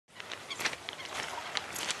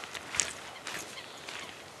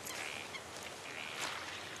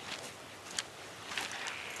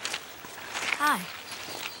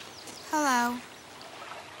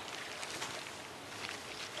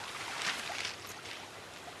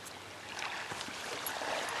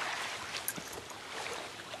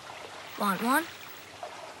Want one?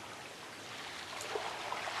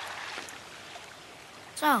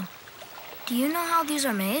 So, do you know how these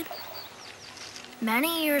are made?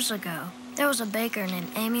 Many years ago, there was a baker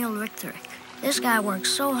named Emil Richter. This guy worked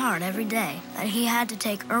so hard every day that he had to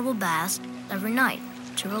take herbal baths every night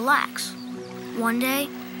to relax. One day,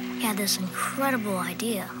 he had this incredible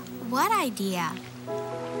idea. What idea?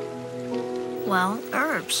 Well,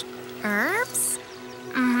 herbs. Herbs?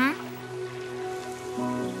 Mm-hmm.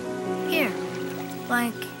 Here,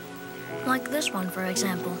 like this one, for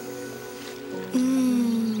example.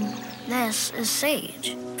 This is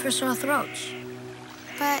sage for sore throats.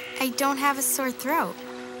 But I don't have a sore throat.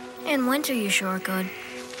 In winter, you sure could.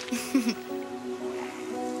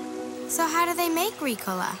 So how do they make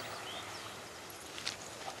Ricola?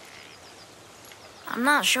 I'm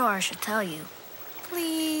not sure I should tell you.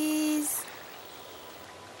 Please?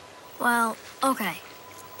 Well, okay.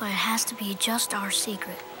 But it has to be just our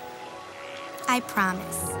secret. I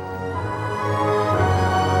promise.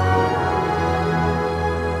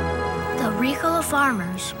 The Ricola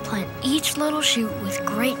farmers plant each little shoot with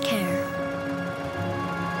great care.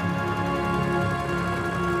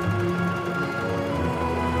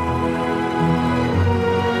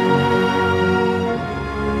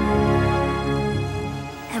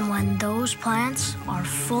 And when those plants are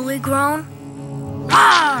fully grown,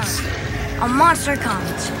 a monster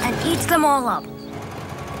comes and eats them all up.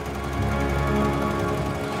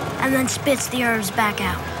 And then spits the herbs back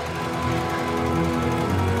out.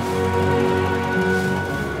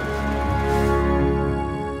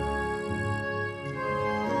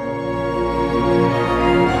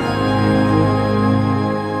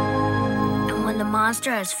 And when the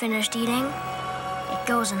monster has finished eating, it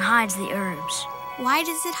goes and hides the herbs. Why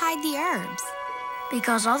does it hide the herbs?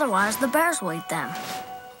 Because otherwise the bears will eat them.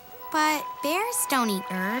 But bears don't eat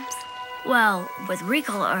herbs. Well, with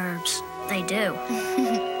Ricola herbs, they do.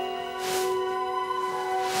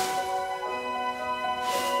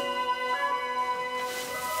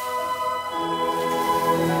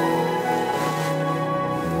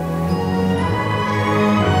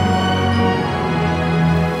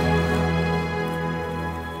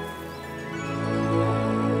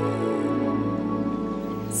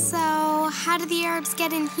 So, how do the herbs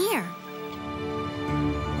get in here?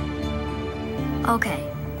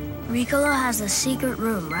 Okay, Ricola has a secret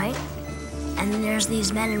room, right? And then there's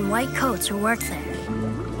these men in white coats who work there.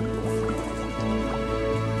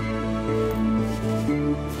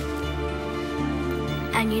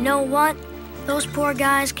 And you know what? Those poor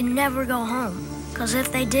guys can never go home. Because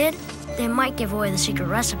if they did, they might give away the secret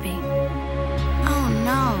recipe. Oh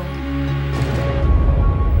no.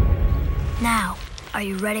 Now, are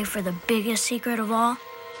you ready for the biggest secret of all?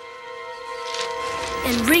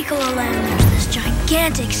 In Ricola land, there's this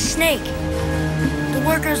gigantic snake. The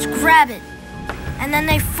workers grab it, and then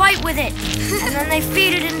they fight with it, and then they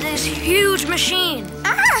feed it into this huge machine,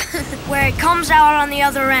 where it comes out on the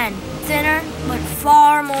other end, thinner, but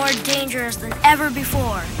far more dangerous than ever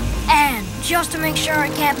before. And just to make sure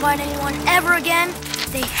it can't bite anyone ever again,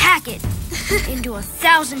 they hack it into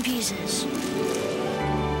 1,000 pieces.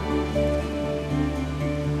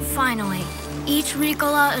 Finally, each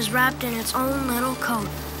Ricola is wrapped in its own little coat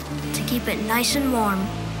to keep it nice and warm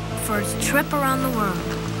for its trip around the world.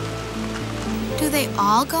 Do they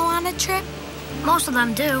all go on a trip? Most of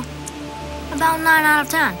them do. About 9 out of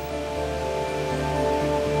 10.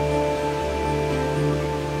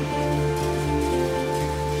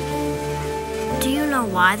 Do you know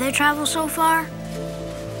why they travel so far?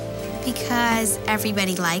 Because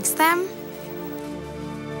everybody likes them?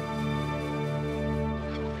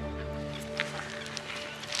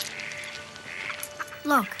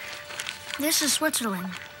 Look, this is Switzerland,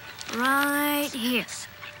 right here.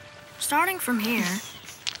 Starting from here,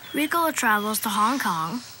 Ricola travels to Hong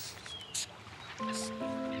Kong,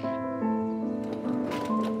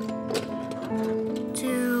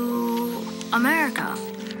 to America,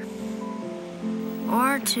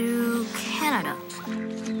 or to Canada.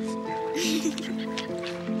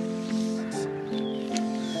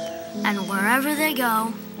 And wherever they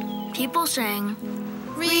go, people sing,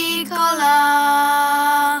 Ricola!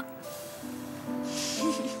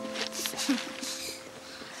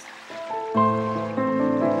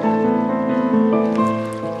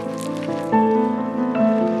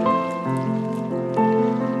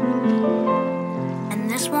 And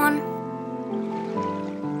this one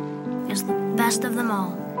is the best of them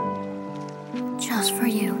all. Just for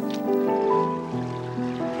you.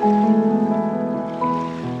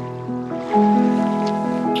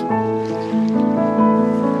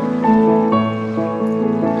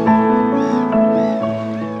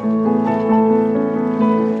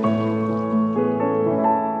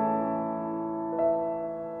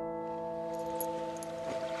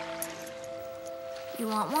 You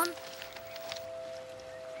want one?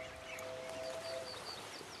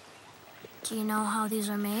 Do you know how these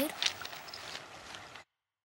are made?